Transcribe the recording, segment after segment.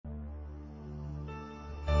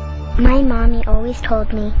My mommy always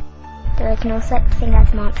told me there is no such thing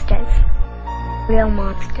as monsters, real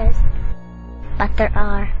monsters, but there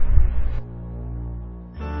are.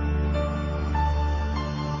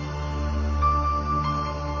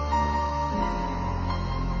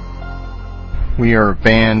 We are a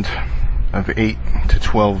band of 8 to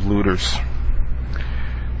 12 looters.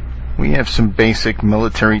 We have some basic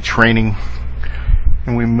military training,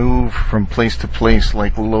 and we move from place to place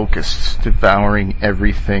like locusts, devouring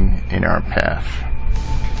everything in our path.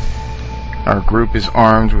 Our group is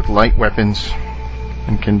armed with light weapons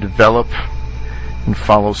and can develop and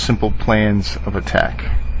follow simple plans of attack.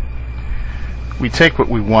 We take what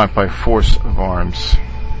we want by force of arms.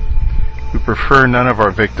 We prefer none of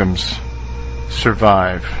our victims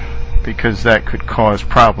survive, because that could cause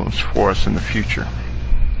problems for us in the future.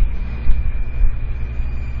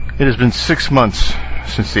 It has been 6 months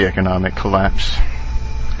since the economic collapse.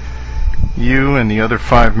 You and the other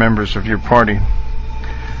 5 members of your party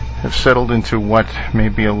have settled into what may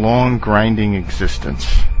be a long, grinding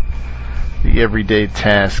existence. The everyday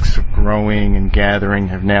tasks of growing and gathering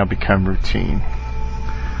have now become routine.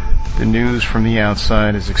 The news from the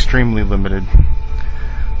outside is extremely limited,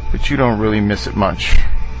 but you don't really miss it much.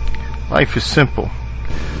 Life is simple,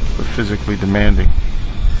 but physically demanding.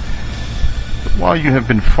 But while you have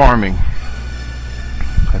been farming,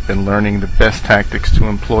 I've been learning the best tactics to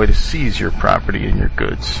employ to seize your property and your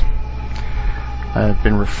goods. I have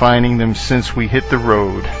been refining them since we hit the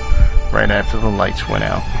road right after the lights went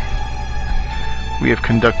out. We have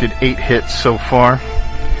conducted 8 hits so far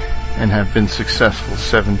and have been successful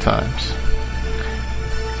 7 times.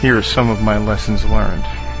 Here are some of my lessons learned.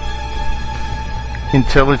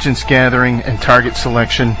 Intelligence gathering and target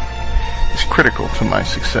selection is critical to my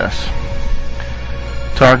success.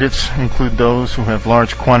 Targets include those who have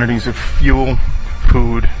large quantities of fuel,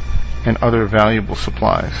 food, and other valuable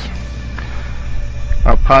supplies.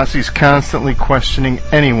 Our posse is constantly questioning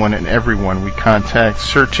anyone and everyone we contact,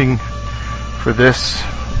 searching for this,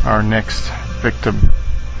 our next victim.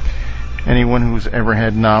 Anyone who's ever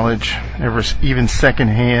had knowledge, even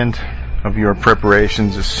secondhand, of your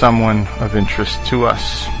preparations is someone of interest to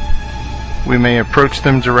us. We may approach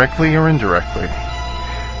them directly or indirectly.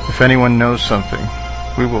 If anyone knows something,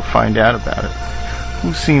 we will find out about it.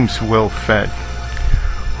 Who seems well fed?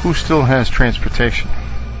 Who still has transportation?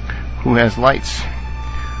 Who has lights?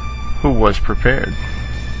 Who was prepared?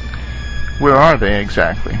 Where are they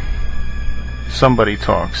exactly? Somebody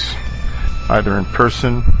talks, either in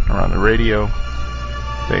person or on the radio.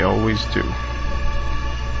 They always do.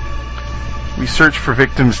 We search for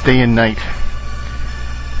victims day and night.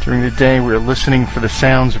 During the day, we are listening for the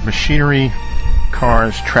sounds of machinery,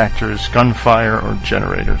 cars, tractors, gunfire, or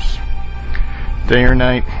generators. Day or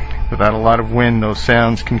night, without a lot of wind, those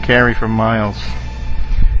sounds can carry for miles.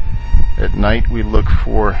 At night, we look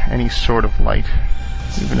for any sort of light.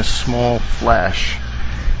 Even a small flash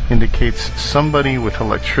indicates somebody with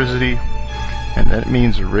electricity, and that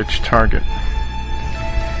means a rich target.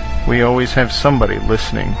 We always have somebody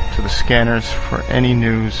listening to the scanners for any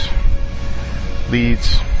news,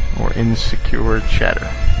 leads, or insecure chatter.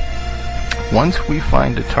 Once we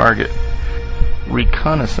find a target,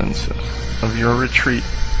 reconnaissance of your retreat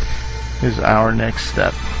is our next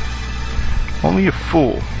step. Only a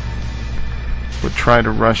fool would try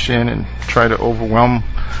to rush in and try to overwhelm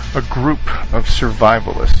a group of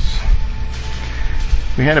survivalists.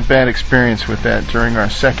 We had a bad experience with that during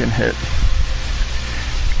our second hit.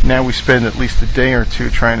 Now we spend at least a day or two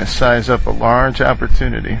trying to size up a large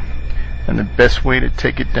opportunity and the best way to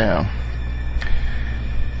take it down.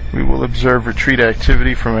 We will observe retreat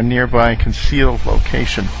activity from a nearby concealed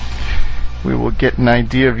location. We will get an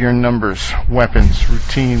idea of your numbers, weapons,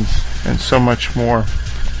 routines, and so much more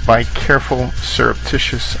by careful,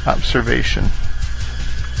 surreptitious observation.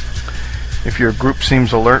 If your group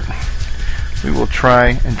seems alert, we will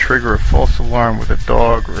try and trigger a false alarm with a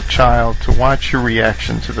dog or a child to watch your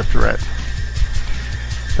reaction to the threat.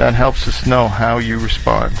 That helps us know how you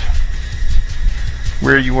respond,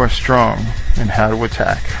 where you are strong, and how to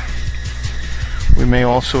attack. We may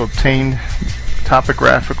also obtain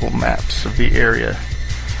topographical maps of the area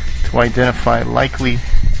to identify likely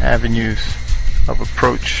avenues of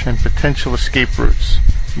approach and potential escape routes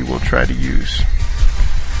you will try to use.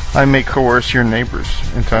 I may coerce your neighbors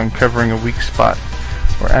into uncovering a weak spot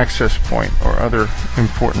or access point or other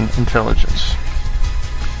important intelligence.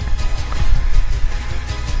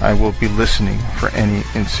 I will be listening for any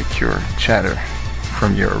insecure chatter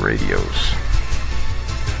from your radios.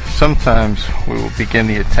 Sometimes we will begin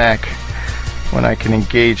the attack when I can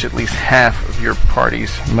engage at least half of your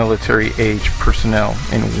party's military-age personnel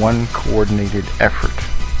in one coordinated effort.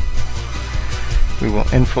 We will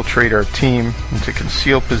infiltrate our team into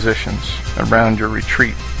concealed positions around your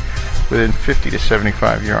retreat within 50 to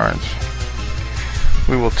 75 yards.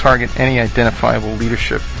 We will target any identifiable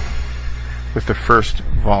leadership with the first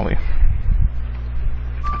volley.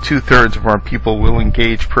 2/3 of our people will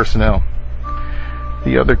engage personnel.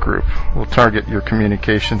 The other group will target your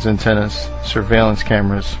communications antennas, surveillance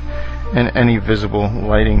cameras, and any visible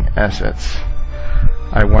lighting assets.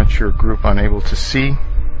 I want your group unable to see,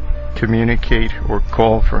 communicate, or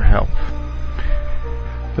call for help.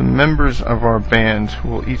 The members of our band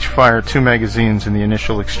will each fire 2 magazines in the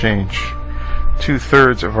initial exchange.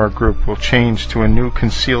 2/3 of our group will change to a new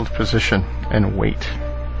concealed position and wait.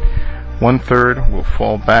 1/3 will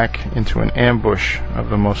fall back into an ambush of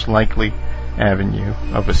the most likely avenue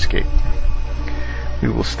of escape. We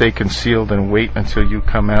will stay concealed and wait until you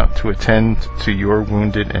come out to attend to your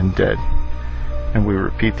wounded and dead, and we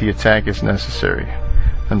repeat the attack as necessary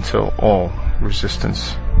until all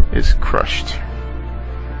resistance is crushed.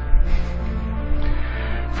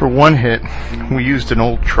 For one hit, we used an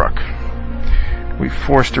old truck. We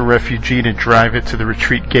forced a refugee to drive it to the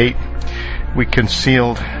retreat gate. We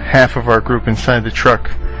concealed half of our group inside the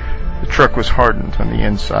truck. The truck was hardened on the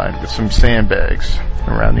inside with some sandbags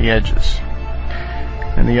around the edges,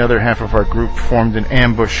 and the other half of our group formed an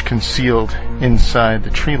ambush concealed inside the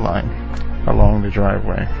tree line along the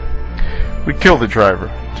driveway. We killed the driver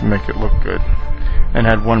to make it look good and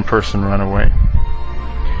had one person run away.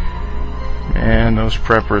 And those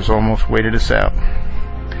preppers almost waited us out.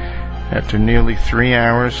 After nearly 3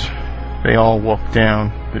 hours, they all walked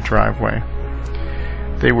down the driveway.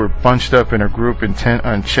 They were bunched up in a group intent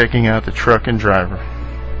on checking out the truck and driver.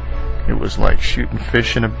 It was like shooting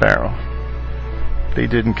fish in a barrel. They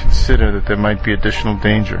didn't consider that there might be additional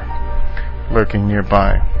danger lurking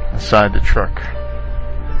nearby, inside the truck,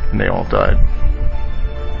 and they all died.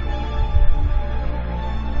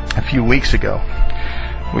 A few weeks ago,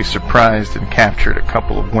 we surprised and captured a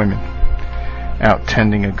couple of women out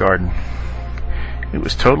tending a garden. It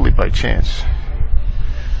was totally by chance.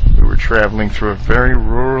 We were traveling through a very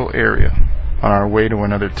rural area on our way to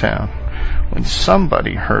another town when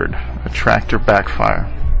somebody heard a tractor backfire.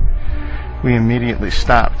 We immediately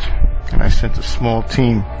stopped, and I sent a small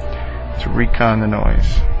team to recon the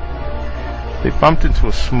noise. They bumped into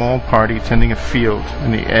a small party tending a field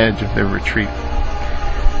in the edge of their retreat.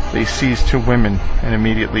 They seized 2 women and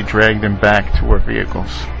immediately dragged them back to our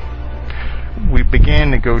vehicles. We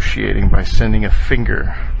began negotiating by sending a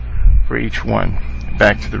finger for each one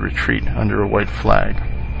back to the retreat under a white flag.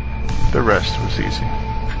 The rest was easy.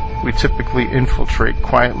 We typically infiltrate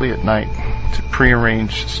quietly at night to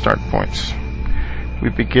prearranged start points. We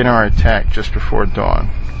begin our attack just before dawn,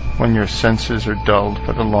 when your senses are dulled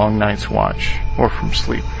by the long night's watch or from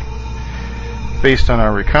sleep. Based on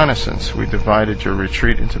our reconnaissance, we divided your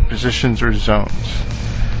retreat into positions or zones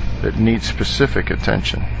that need specific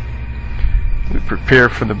attention. We prepare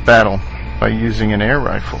for the battle by using an air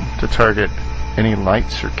rifle to target any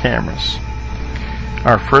lights or cameras.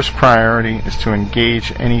 Our first priority is to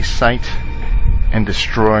engage any site and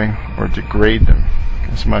destroy or degrade them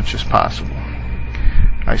as much as possible.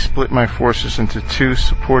 I split my forces into 2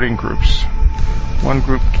 supporting groups. One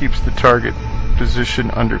group keeps the target position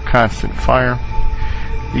under constant fire.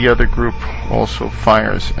 The other group also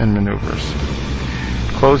fires and maneuvers,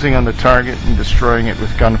 closing on the target and destroying it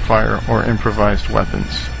with gunfire or improvised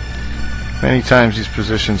weapons. Many times these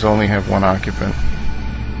positions only have one occupant,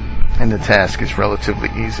 and the task is relatively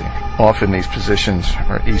easy. Often these positions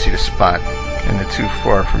are easy to spot and are too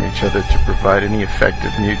far from each other to provide any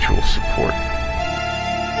effective mutual support.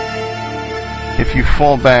 If you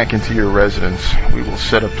fall back into your residence, we will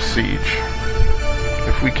set up a siege.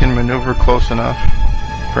 If we can maneuver close enough,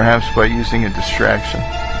 perhaps by using a distraction,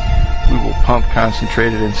 we will pump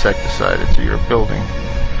concentrated insecticide into your building,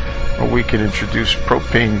 or we can introduce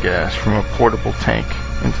propane gas from a portable tank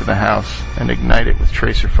into the house and ignite it with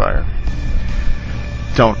tracer fire.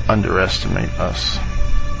 Don't underestimate us.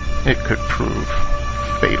 It could prove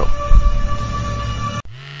fatal.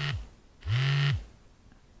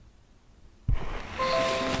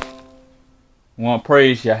 We want to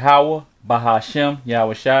praise Yahweh, Bahashem,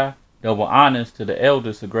 Yahushua. Double honors to the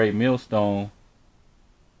elders of Great Millstone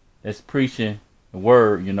that's preaching the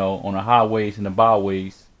word, on the highways and the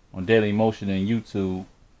byways, on Daily Motion and YouTube.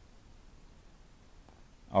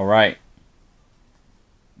 All right.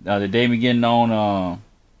 Now the day beginning on,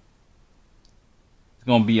 it's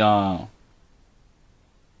going to be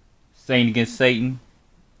Satan against Satan,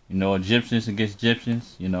 Egyptians against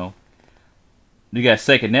Egyptians, You got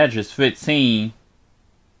 2nd Esdras 15,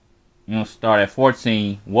 start at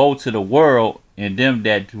 14. Woe to the world and them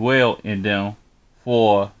that dwell in them,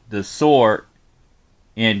 For the sword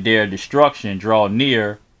and their destruction draw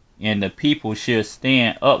near, and the people should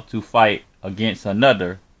stand up to fight against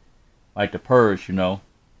another, like the Purge,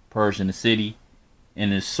 Purge in the city,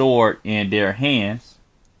 and the sword in their hands.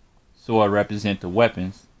 Sword represent the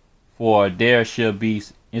weapons. For there shall be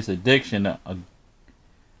interdiction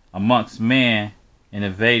amongst men, and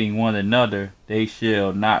invading one another, they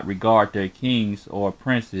shall not regard their kings or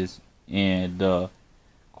princes, and the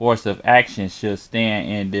course of action shall stand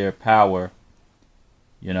in their power.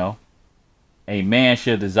 A man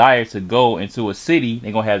shall desire to go into a city.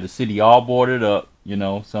 They're going to have the city all boarded up,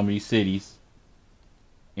 some of these cities.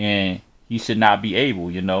 And he should not be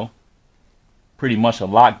able, Pretty much a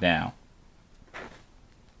lockdown.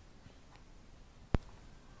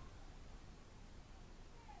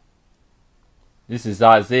 This is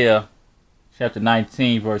Isaiah chapter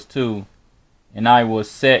 19, verse 2. And I will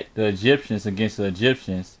set the Egyptians against the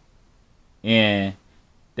Egyptians, and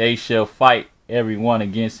they shall fight every one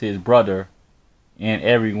against his brother, and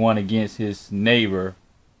every one against his neighbor,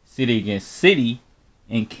 city against city,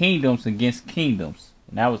 and kingdoms against kingdoms.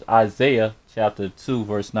 And that was Isaiah chapter 2,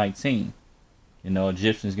 verse 19.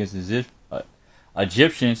 Egyptians against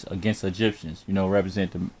Egyptians against Egyptians,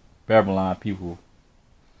 represent the Babylon people.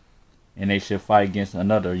 And they should fight against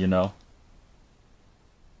another,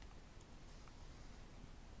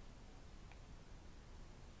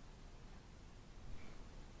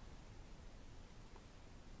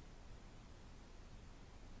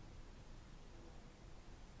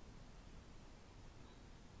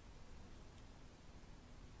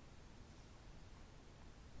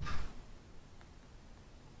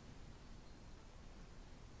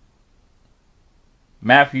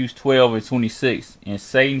 Matthew 12 and 26. And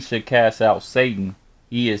Satan shall cast out Satan.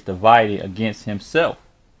 He is divided against himself.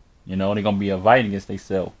 They're going to be fighting against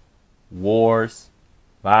themselves. Wars,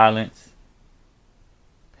 violence,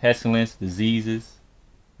 pestilence, diseases,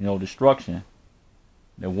 destruction.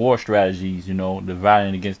 The war strategies,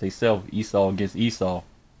 dividing against themselves. Esau against Esau.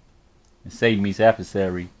 And Satan meets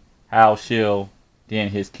adversary. How shall then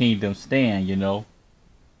his kingdom stand,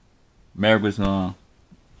 America's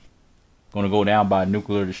going to go down by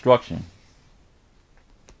nuclear destruction.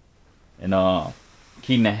 And the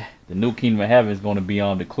new kingdom of heaven is going to be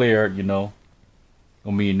declared, going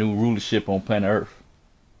to be a new rulership on planet Earth.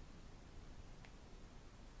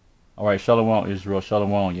 Alright, Shalom Israel,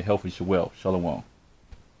 Shalom, your health is your wealth, Shalom.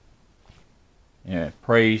 And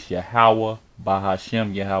praise Yahweh,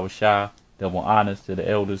 Bahashem, Yahweh Shai, double honors to the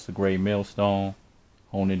elders, the great millstone,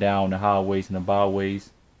 holding down the highways and the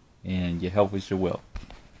byways, and your health is your wealth.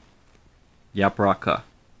 Yapraka,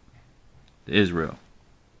 to Israel.